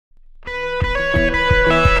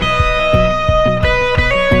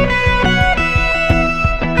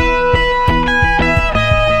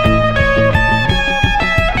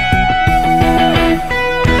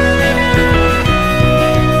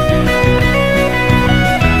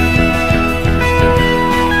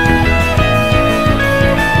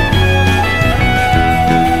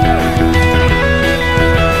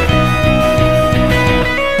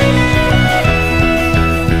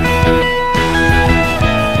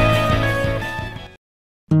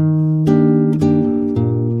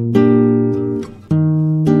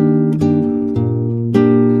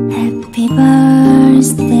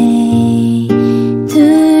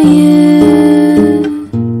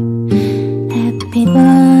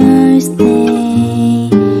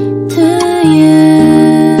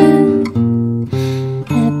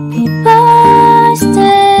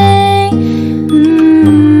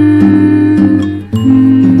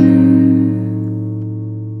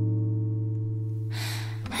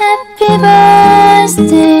Happy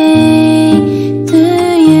birthday to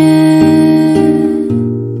you.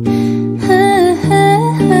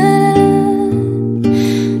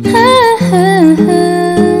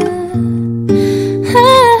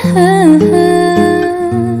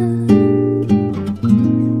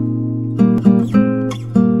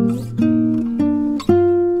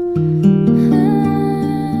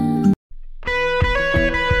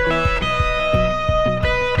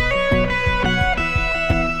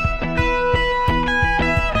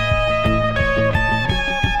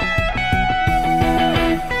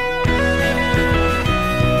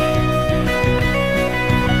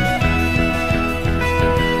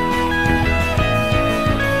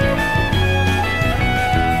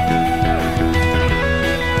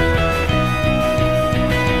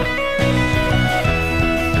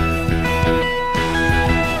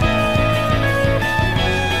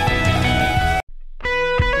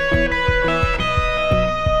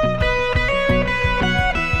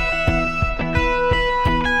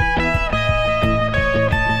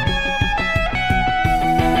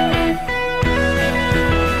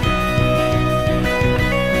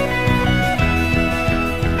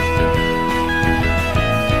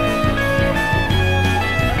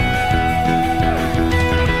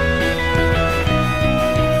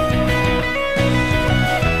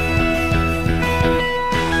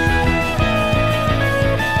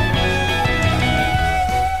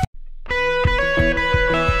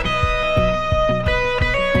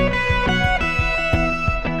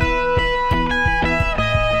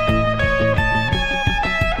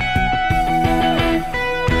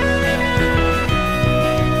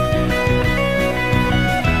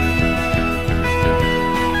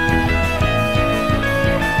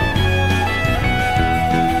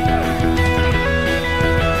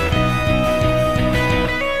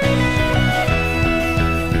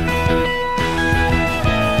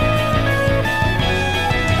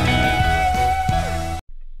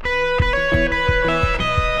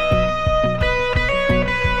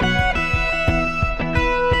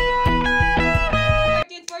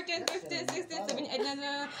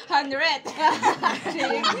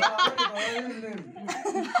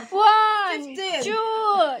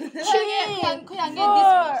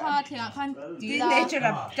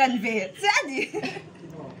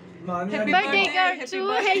 Happy birthday, girl! Happy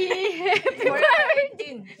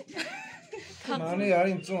birthday! 마늘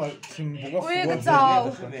야린 좀 김보가 왜 구워.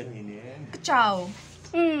 그쵸? Ciao.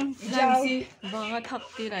 Nancy, mga top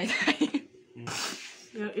tira.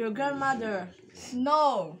 Your grandmother.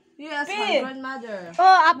 No. Yes, my grandmother.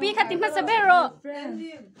 Oh, api ka timpa sa bero.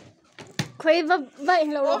 Koi ba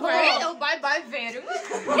ing lo ba? Oh, bye bye, very good.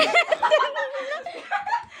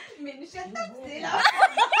 Minsan sila.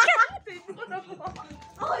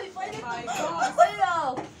 Ay, pwede ko.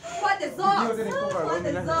 Sa'yo. Pwede socks.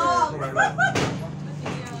 Pwede socks.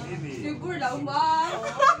 Siguro lang ba?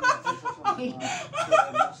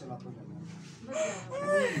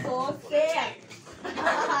 So sad.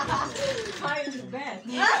 I'm the best.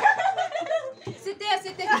 Sit. I'm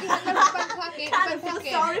so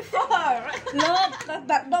sorry for. Look,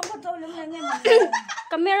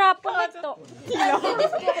 Camera po ito.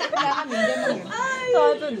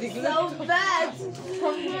 So bad.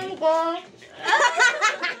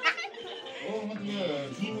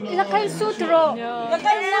 Ilakay sutro.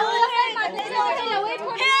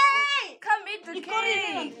 Hey! Come eat the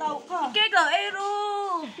cake. Cake ở Ero.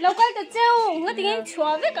 Local to treo, nga tingin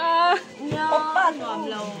chua với cả. Oppa ngọm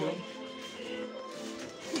lâu.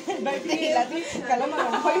 Birthday là đi, cả lắm mà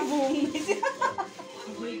không hơi vùng.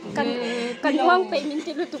 Kan huang pe min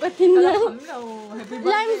ti lutu ka tin la.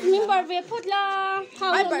 Lime min bar ve phut la.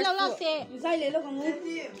 Hang lo la te. Sai le lo không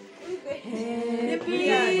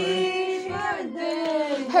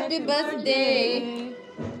Happy birthday.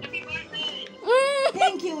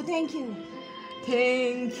 Thank you.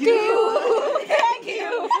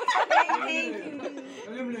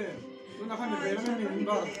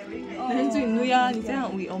 Nancy nuya ni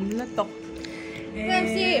chang ui om la tok.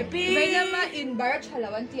 Nancy, bây mà in bar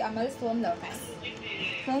chalawan ti amal som lo kas.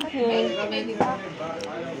 Thank you.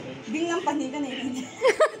 Ding lang pani ka na ini.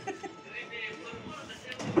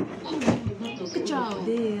 Good job.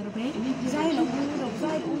 There, okay? Sai lo.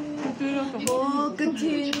 Oh, good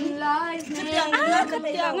tin life.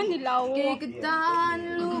 Katiangan ni law. Ketan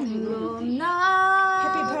lum na.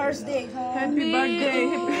 Happy birthday.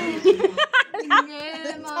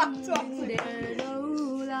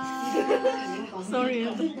 Sorry.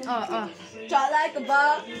 Try like a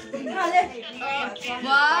bug.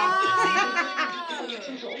 Wow.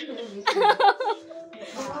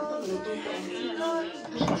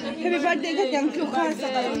 Happy birthday ka thank you ka sa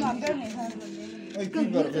kalong number ni ha. Ai ki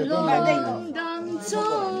bar ve don dam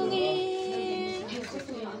chongi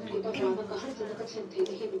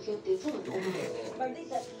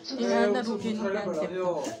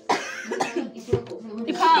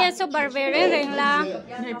ipute so barbere reng la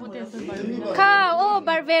kha o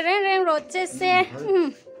barbere reng roche se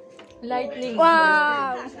Lightning.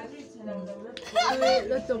 wow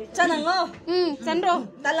Chanango. chanro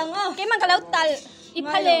Talango. ke man kalau tal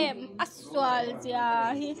ipale aswal ja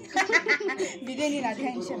hi Video ni na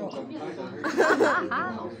thang shiro.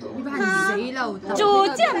 chu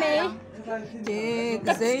cha me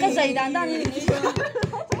Cái giày đàn đàn như thế.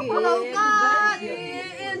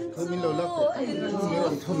 Thôi mình lâu lắc mình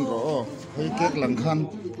rộn thun rõ hay kết lăng khăn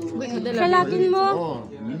khai la tin mo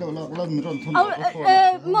mình lâu lắc lần mình rộn thun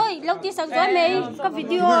moi lâu ti sang gió me có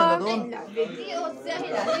video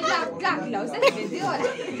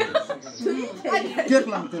kết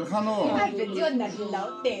lăng tiền khăn ô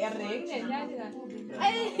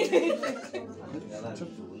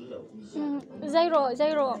dây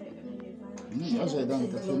rồi ở đây đang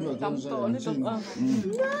tập trung vào trong dây đang xin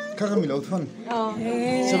các mình lâu thun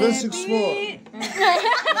 764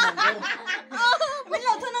 Mình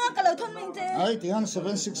lâu thôn nó cả lâu thôn mình thế. ai thì hắn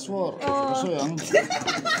 764 số yang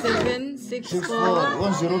 764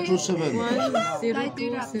 1027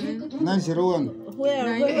 901 Where?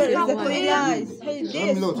 Hey,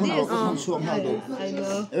 mình lâu thun vào cái thun xuống hai độ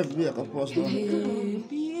FB các post đó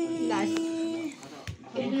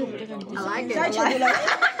I like it. I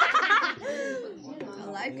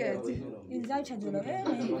like it. Inside change lo.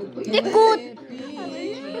 đi cút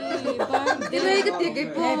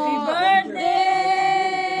Happy birthday.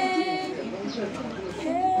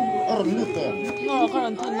 ở nước ta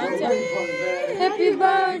Happy birthday. Happy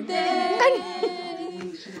birthday.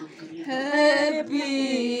 Happy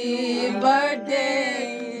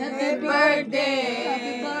birthday. Happy birthday.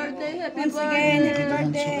 Happy birthday. Happy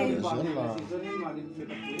birthday.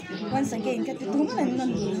 Once again, cái thứ mà mình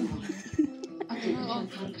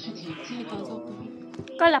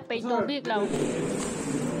có lập bị tổ biết đâu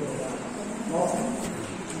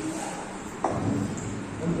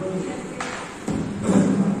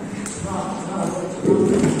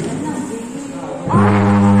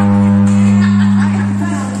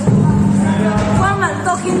quang là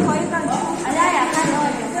tôi khiến khói tăng ở đây à cái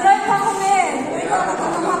rồi tôi không nghe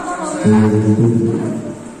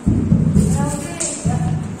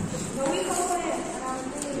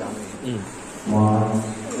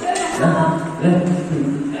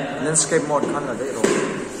landscape mode khăn ở đây rồi.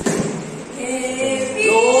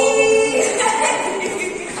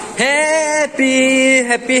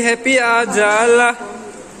 Happy Ajala.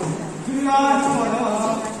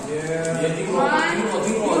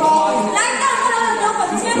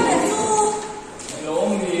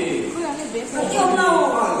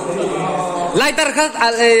 Lighter khát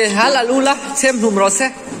hala lula xem número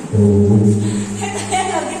se.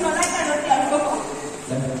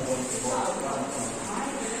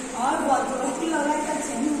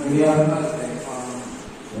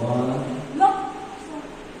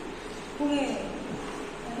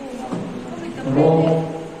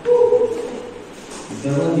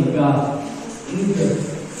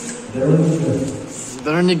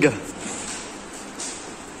 Veronica.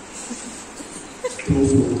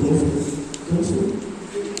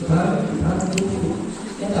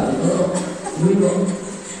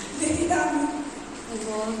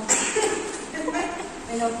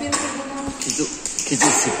 Kizu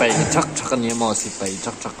sipai chắc anh em mau sipai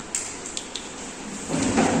chắc.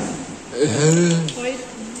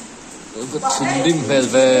 Cái chuyện đêm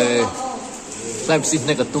về làm gì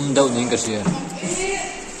này cái tung đâu những cái gì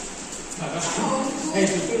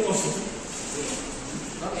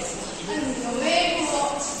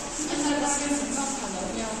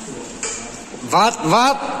vắt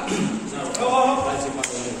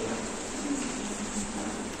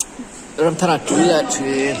làm thằng nào chui là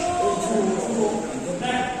chuyện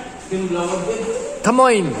come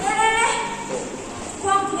on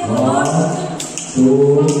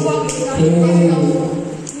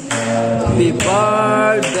happy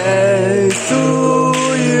birthday to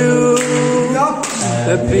you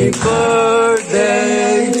happy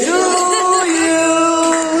birthday to you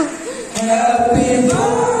happy birthday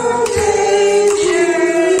dear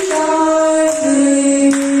darling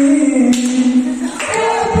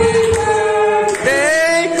happy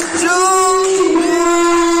birthday to you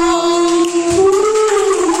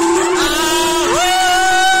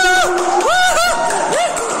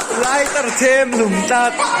lighter thêm lùng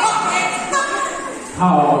tạt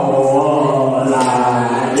hậu là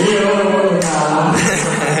yêu ta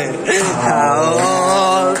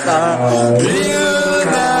hậu ta yêu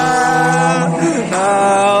ta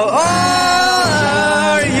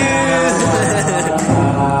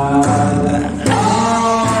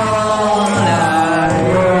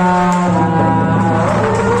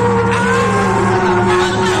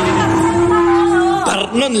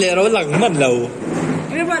non le ro lang man lo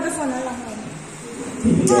Everybody phone na lang.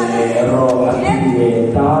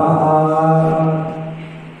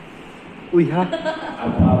 ui ha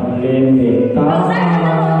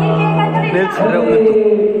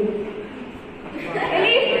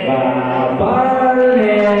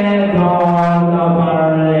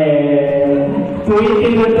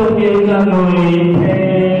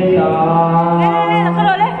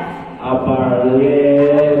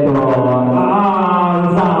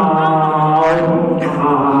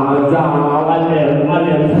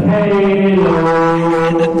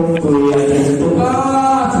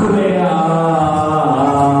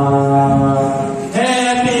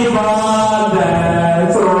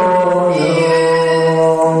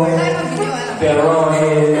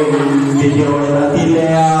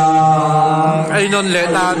ai non le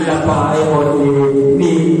tan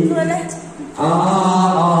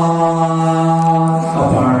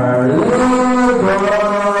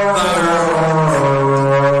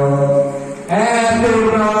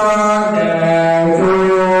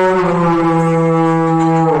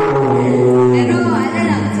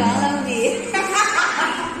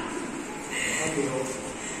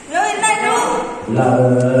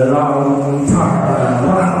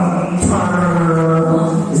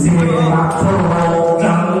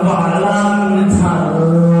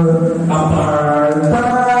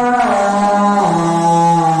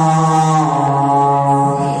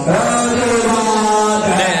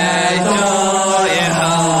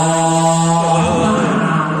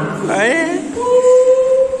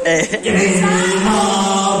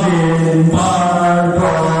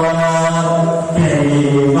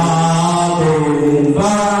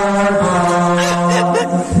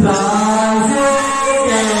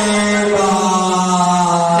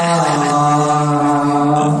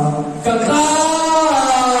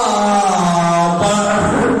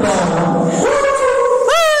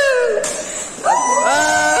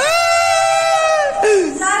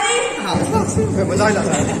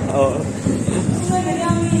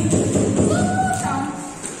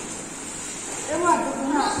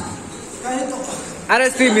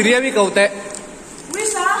RSP Miriam kau te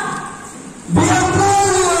Bisa?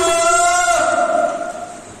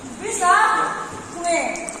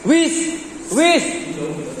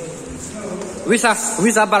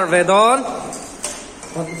 Wisa Barvedon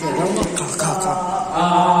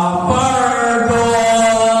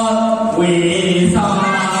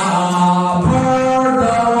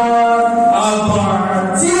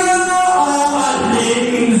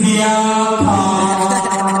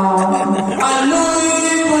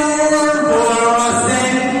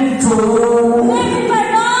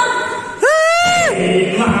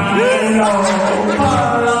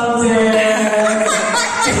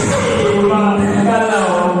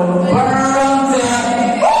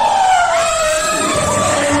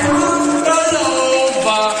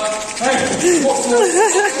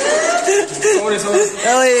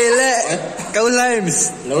ơi lệ câu limes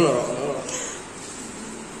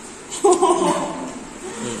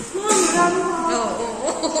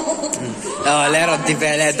no lẽ rồi thì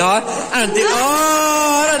về lẽ đó anh thì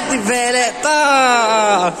thì về lẽ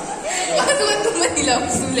ta Tuan matilaw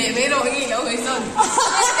sulit pero ilaw ay son.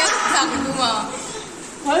 Sabi ko ma.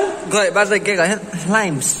 gọi bao giờ cái gọi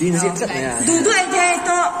limes xin diễn rất là Duduk aja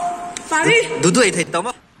itu. Pari. duduk ấy thấy tóm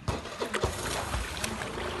á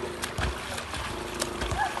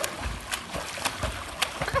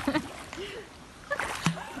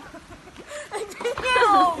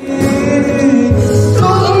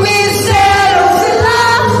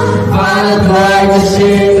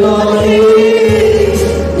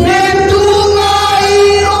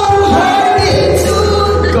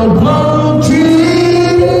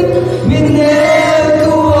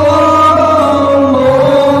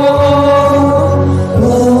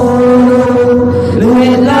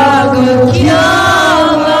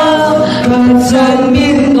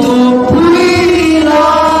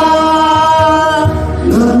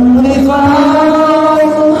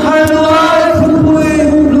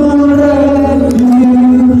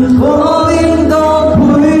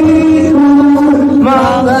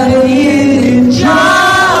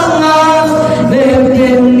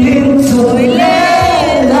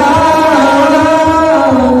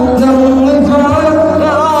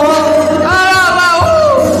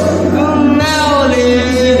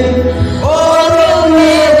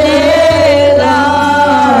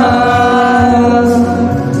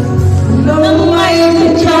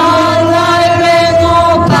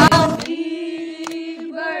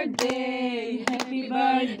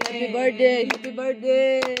Happy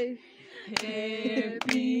birthday.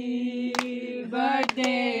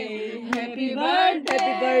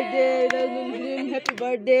 Happy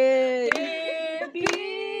birthday. Happy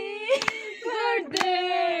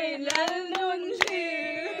birthday, Lalun Shi.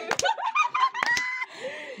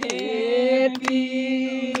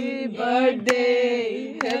 Happy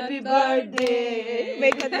birthday. Happy birthday.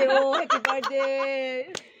 Wait, happy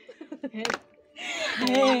birthday. Happy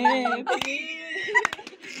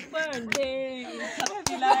birthday.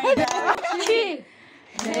 Happy Laila.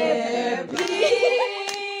 Happy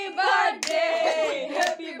birthday.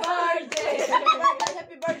 Happy birthday.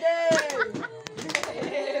 Happy birthday.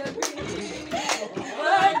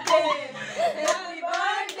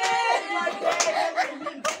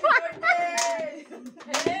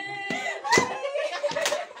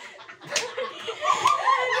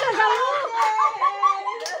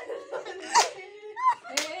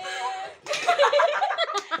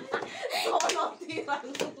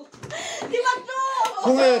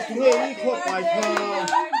 동해 이컵 마이카.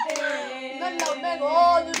 난 라운드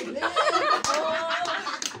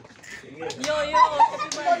Yo, happy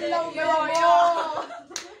birthday.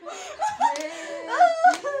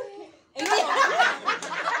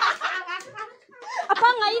 Apa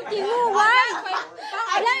ngayon tinguan?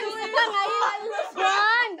 Alam, apa ngayon?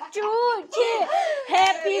 1, 2, 3.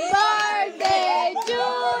 Happy birthday to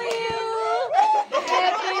you.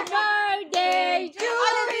 Happy birthday to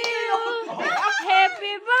you.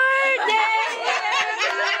 Happy birthday.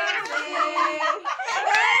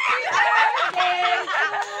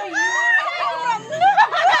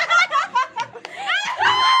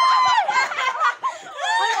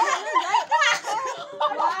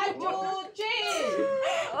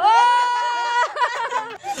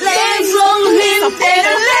 Lên xuống hình tên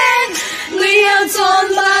lên người yêu tròn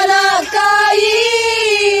mà là cái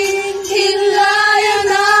hin lại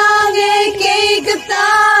na nghe cây cái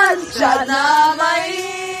tan chả na mày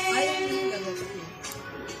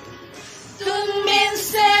tuần miên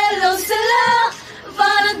xe lâu xe la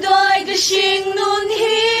và nó đôi cái xin nun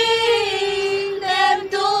hi đem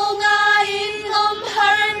tu ngay ôm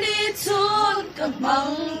hẳn đi chun các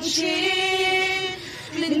bằng chi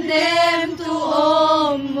linh đem tu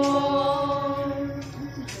ôm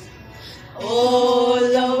ô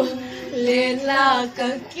lâu lên là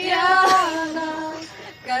các kia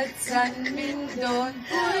các chân mình đồn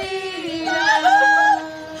vui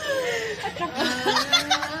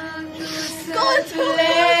con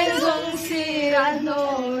lên dòng xì ra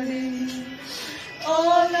nồi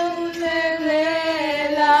ô lâu lên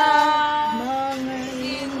là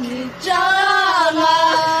in cha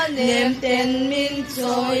niềm tên mình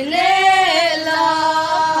trôi lên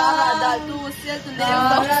là tu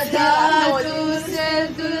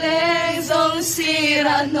sen tu lên dòng xì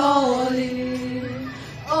ra nồi